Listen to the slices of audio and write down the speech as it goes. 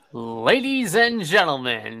Ladies and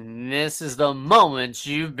gentlemen, this is the moment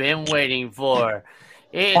you've been waiting for.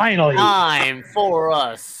 It's Finally. time for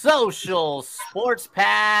a social sports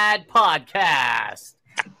pad podcast.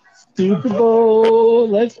 Super Bowl.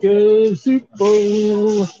 Let's go, Super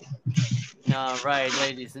Bowl. All right,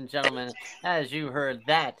 ladies and gentlemen, as you heard,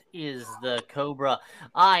 that is the Cobra.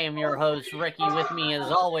 I am your host, Ricky. With me,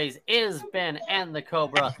 as always, is Ben and the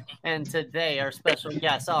Cobra. And today, our special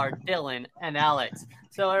guests are Dylan and Alex.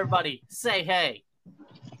 So, everybody, say hey.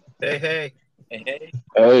 Hey, hey. Hey,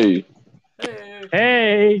 Hey, Hey.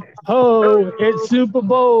 Hey, ho, it's Super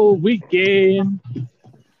Bowl weekend.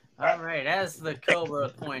 All right, as the Cobra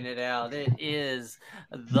pointed out, it is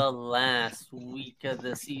the last week of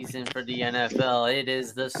the season for the NFL. It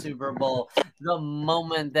is the Super Bowl, the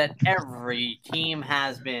moment that every team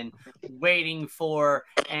has been waiting for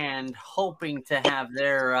and hoping to have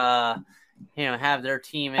have their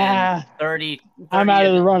team in 30 I'm out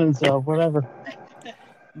of the running, so whatever.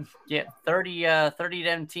 Yeah, 30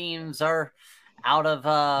 them teams are out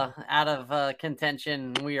of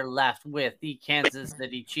contention. We are left with the Kansas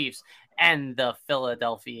City Chiefs and the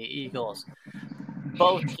Philadelphia Eagles.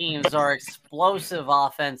 Both teams are explosive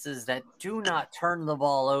offenses that do not turn the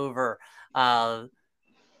ball over. The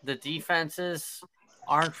defenses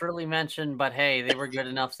aren't really mentioned, but hey, they were good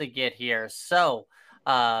enough to get here. So,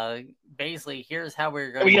 basically, here's how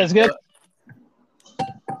we're going. You guys good?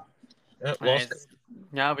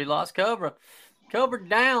 No, we lost Cobra. Cobra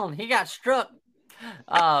down. He got struck.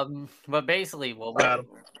 But basically, what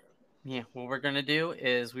we're gonna do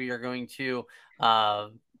is we are going to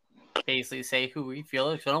basically say who we feel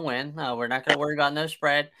is gonna win. We're not gonna worry about no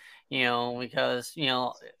spread, because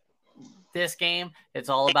this game it's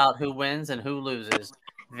all about who wins and who loses.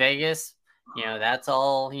 Vegas, that's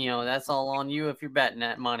all on you if you're betting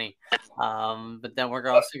that money. But then we're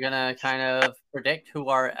also gonna kind of predict who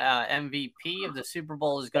our MVP of the Super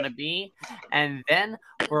Bowl is gonna be, and then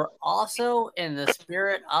we're also in the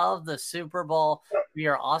spirit of the Super Bowl. We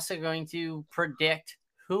are also going to predict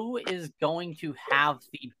who is going to have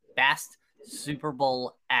the best Super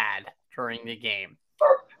Bowl ad during the game.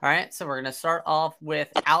 All right, so we're going to start off with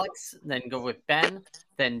Alex, then go with Ben,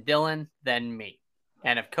 then Dylan, then me.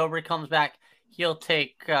 And if Cobra comes back, he'll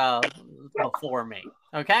take before me.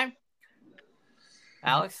 Okay?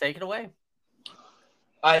 Alex, take it away.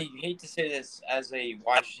 I hate to say this as a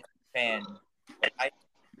Washington fan, but I think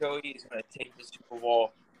Philly is going to take the Super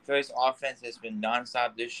Bowl. Philly's offense has been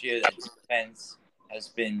nonstop this year. That defense has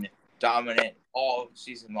been dominant all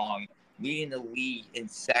season long, leading the league in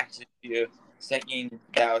sacks this year, second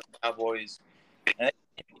Dallas Cowboys. And I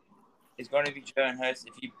think it's going to be Jalen Hurts.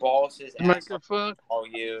 If he balls his ass off all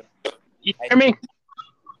year, You hear me?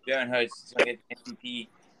 Jalen Hurts is going to get the MVP.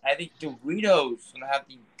 I think Doritos is going to have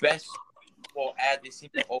the best ball ad. They seem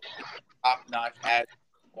to always top-notch ad.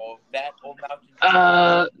 Well, that old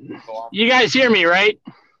mountain. You guys hear me, right?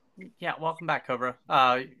 Yeah, welcome back, Cobra.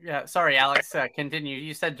 Yeah, sorry, Alex. Continue.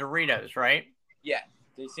 You said Doritos, right? Yeah,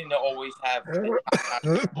 they seem to always have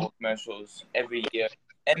top-notch commercials every year.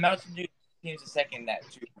 And Mountain Dew seems to second that,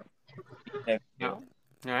 too. All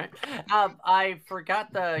right. I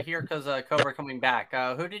forgot to hear because Cobra coming back.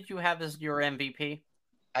 Who did you have as your MVP?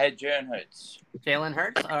 I had Jalen Hurts. Jalen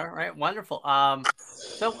Hurts. All right, wonderful.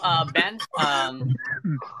 So Ben,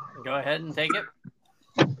 go ahead and take it.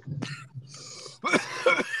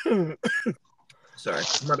 Sorry,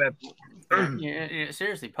 my bad. Yeah,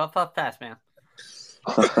 seriously, puff fast, man.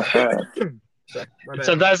 Sorry, my bad.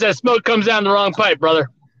 Sometimes that smoke comes down the wrong pipe, brother.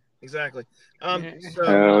 Exactly. So,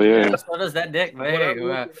 hell yeah. So does that dick.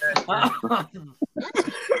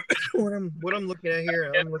 What I'm looking at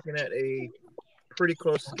here, I'm looking at a pretty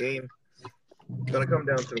close game. Going to come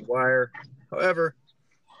down to the wire. However,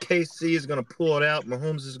 KC is going to pull it out.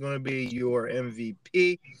 Mahomes is going to be your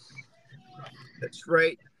MVP. That's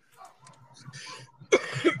right.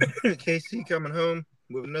 KC coming home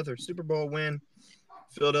with another Super Bowl win.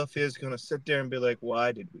 Philadelphia is going to sit there and be like,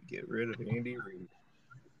 why did we get rid of Andy Reid?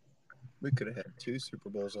 We could have had 2 Super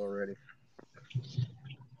Bowls already.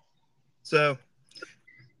 So,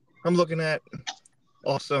 I'm looking at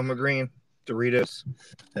also I'm agreeing Doritos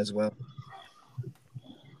as well.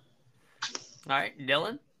 All right,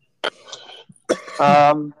 Dylan.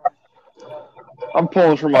 I'm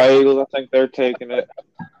pulling for my Eagles. I think they're taking it.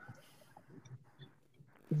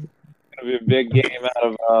 It's gonna be a big game out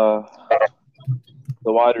of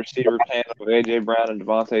the wide receiver tandem of AJ Brown and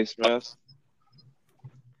Devontae Smith.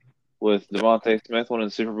 With Devontae Smith winning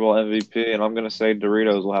the Super Bowl MVP, and I'm gonna say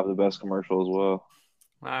Doritos will have the best commercial as well.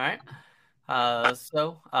 All right.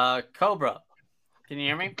 So Cobra, can you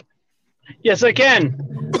hear me? Yes, I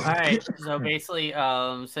can. All right. So basically,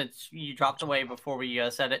 since you dropped away before we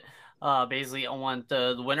said it, basically, I want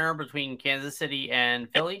the winner between Kansas City and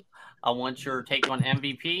Philly. I want your take on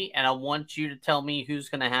MVP, and I want you to tell me who's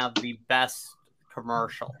going to have the best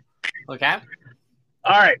commercial. Okay.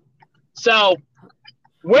 All right. So,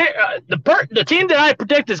 the team that I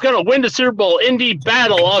predict is going to win the Super Bowl in the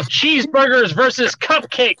battle of cheeseburgers versus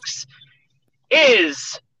cupcakes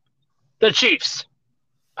is the Chiefs.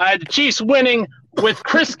 The Chiefs winning with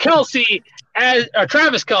Travis Kelce.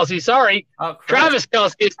 Sorry, Travis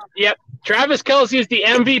Kelce. Travis Kelce is the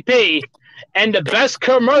MVP, and the best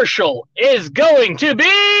commercial is going to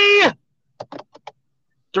be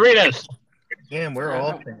Doritos. Damn, we're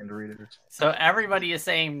all saying Doritos. So everybody is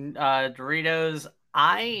saying Doritos.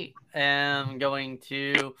 I am going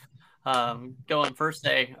to go on first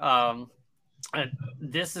day.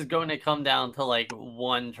 This is going to come down to like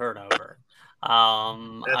one turnover.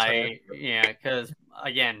 Because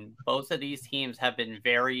again, both of these teams have been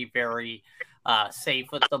very, very safe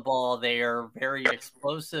with the ball. They are very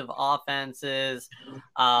explosive offenses.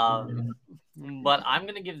 But I'm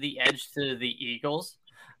going to give the edge to the Eagles.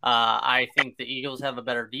 I think the Eagles have a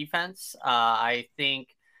better defense. I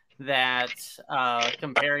think that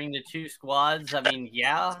comparing the two squads, I mean,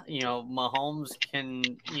 Mahomes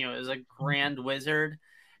is a grand wizard,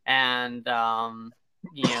 and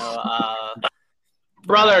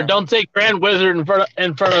brother, don't say grand wizard in front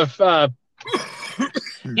of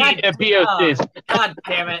POCs. God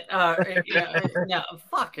damn it!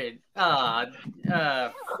 Fucking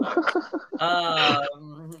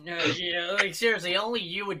like seriously, only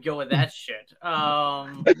you would go with that shit.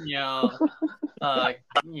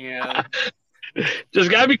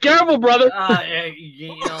 Just gotta be careful, brother. Like, hey,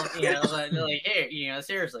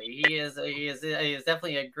 seriously, he is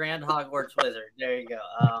definitely a grand Hogwarts wizard. There you go.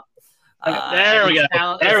 There we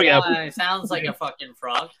go. It sounds like a fucking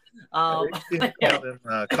frog.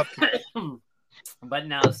 But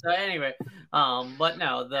no. So anyway,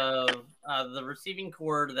 the receiving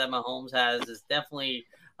core that Mahomes has is definitely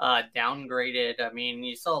downgraded. I mean,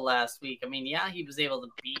 you saw last week. I mean, yeah, he was able to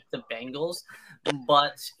beat the Bengals,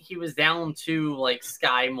 but he was down to like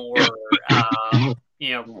Sky Moore,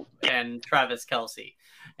 and Travis Kelce,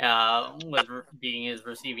 with being his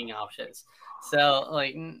receiving options. So,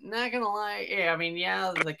 like, not gonna lie, I mean,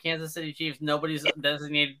 the Kansas City Chiefs, nobody's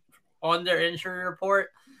designated on their injury report,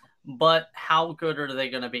 but how good are they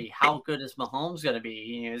going to be? How good is Mahomes going to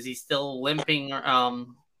be? Is he still limping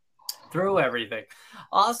through everything?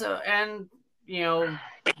 Also, and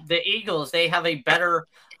the Eagles, they have a better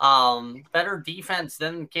defense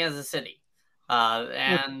than Kansas City,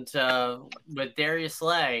 and with Darius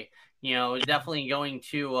Slay, definitely going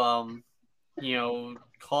to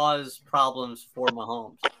cause problems for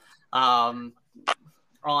Mahomes. On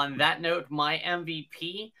that note, my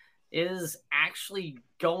MVP is actually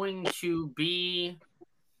going to be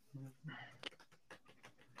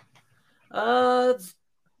it's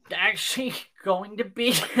actually going to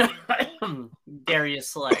be Darius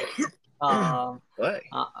Slay. I'm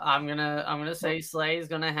gonna say Slay is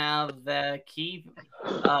gonna have the key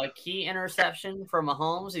interception for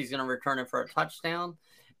Mahomes. He's gonna return it for a touchdown,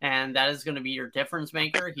 and that is going to be your difference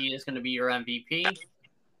maker. He is going to be your MVP.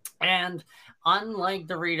 And unlike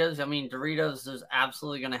Doritos, I mean, Doritos is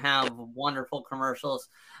absolutely going to have wonderful commercials.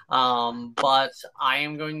 But I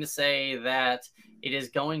am going to say that it is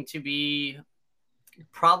going to be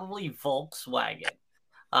probably Volkswagen.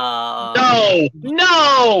 No!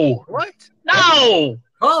 What? No!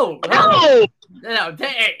 Oh, no!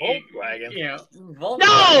 Volkswagen.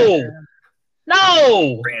 Volkswagen.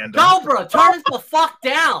 No! Random. Cobra, turn it the fuck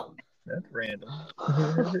down. That's random.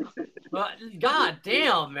 God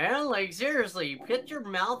damn, man. Like, seriously, get your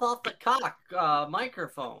mouth off the cock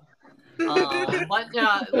microphone. No.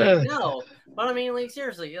 But I mean, like,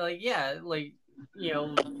 seriously,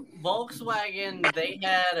 Volkswagen, they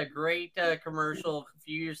had a great commercial a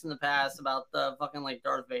few years in the past about the fucking, like,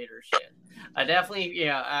 Darth Vader shit. I definitely,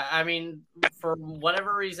 I mean, for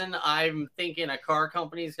whatever reason, I'm thinking a car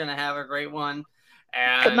company is going to have a great one.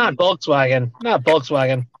 But not Volkswagen.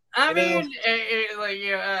 I mean,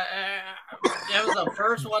 that was the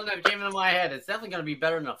first one that came into my head. It's definitely going to be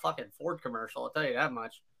better than a fucking Ford commercial. I'll tell you that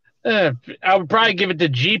much. I would probably give it to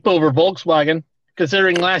Jeep over Volkswagen,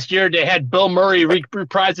 considering last year they had Bill Murray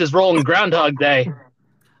reprise his role in Groundhog Day.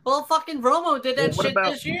 Well, fucking Romo did that shit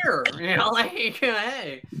this year.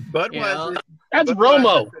 Hey. Budweiser. That's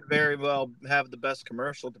Romo. Could very well have the best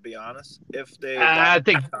commercial, to be honest. If they, I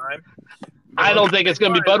don't think it's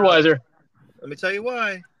going to be Budweiser. Let me tell you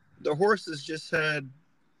why. The horses just had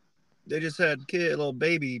little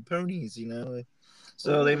baby ponies,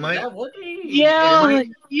 So they might. That would be. Yeah,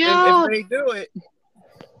 yeah. If they do it,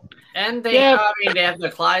 And they, Yeah. I mean, they have the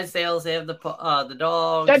Clydesdales, they have the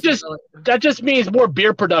dogs. That just means more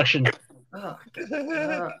beer production. Oh,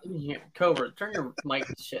 yeah, Cobra, turn your mic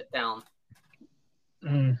shit down.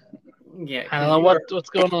 Mm. Yeah, I don't know what's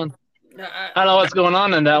going on. I don't know what's going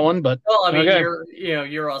on in that one, but well, I mean, okay.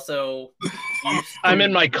 you're also used to, I'm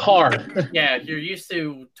in my car. Yeah, you're used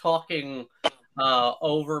to talking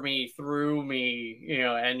over me, through me,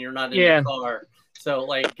 and you're not in the car. So,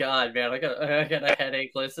 like, God, man, I got a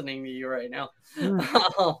headache listening to you right now.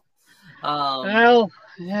 Well,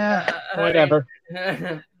 yeah, whatever.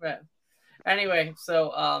 Anyway,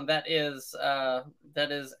 so that is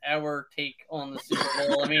our take on the Super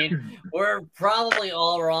Bowl. I mean, we're probably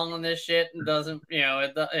all wrong on this shit, and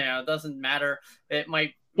it doesn't matter. It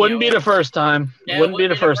might wouldn't be the first time. Yeah, wouldn't be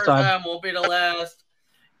the first time. Won't be the last.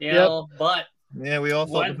 But yeah, we all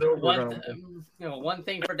thought the Bills were going to. One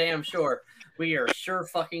thing for damn sure, we are sure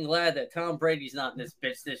fucking glad that Tom Brady's not in this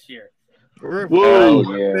bitch this year. We're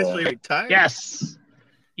officially retired. Yes.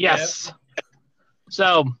 Yep.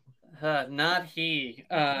 So. Not he.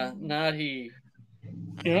 Not he.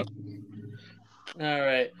 Yep. All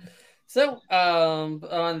right. So,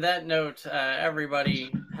 on that note,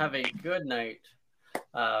 everybody have a good night,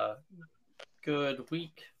 good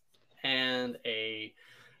week, and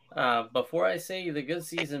before I say the good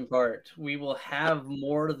season part, we will have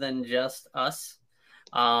more than just us.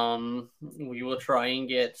 We will try and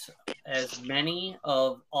get as many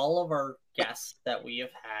of all of our guests that we have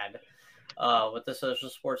had with the Social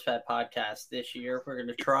Sports Fat podcast this year. We're going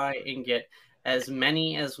to try and get as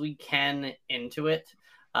many as we can into it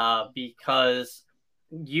because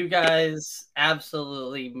you guys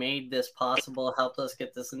absolutely made this possible, helped us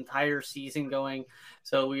get this entire season going.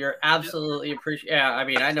 So we are absolutely appreciate. Yeah, I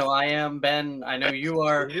mean, I know I am, Ben. I know you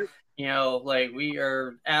are. We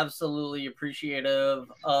are absolutely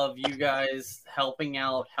appreciative of you guys helping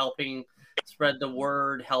out, helping spread the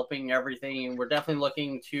word, helping everything. And we're definitely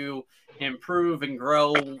looking to improve and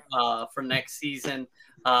grow for next season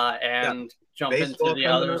and jump baseball into the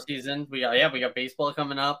other season. We got baseball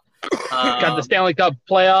coming up. Got the Stanley Cup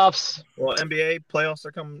playoffs. Well, NBA playoffs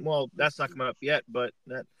are coming. Well, that's not coming up yet, but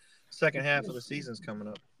that second half of the season's coming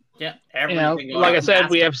up. Yeah, everything. Like I said,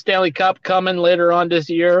 we have Stanley Cup coming later on this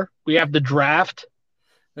year. We have the draft.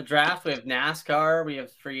 We have NASCAR. We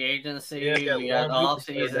have free agency. We got off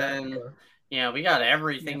season. We got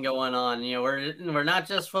everything going on. We're not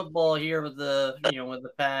just football here with the with the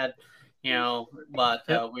pad. But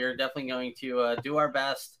we're definitally going to do our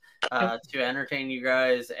best to entertain you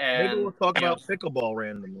guys. And maybe we'll talk about pickleball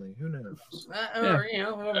randomly. Who knows?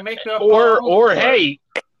 We'll make up. Or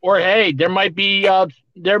hey, there might be,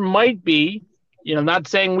 not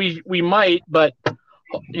saying we might, but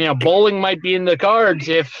bowling might be in the cards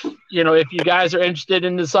if you guys are interested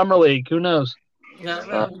in the summer league. Who knows?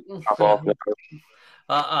 XFL,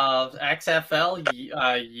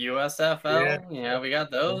 USFL, we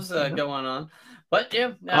got those going on. But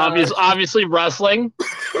obviously wrestling.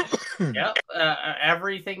 Yep,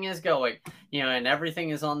 everything is going, and everything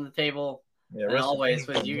is on the table. And always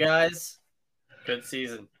with you guys. Good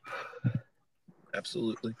season.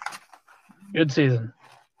 Absolutely. Good season.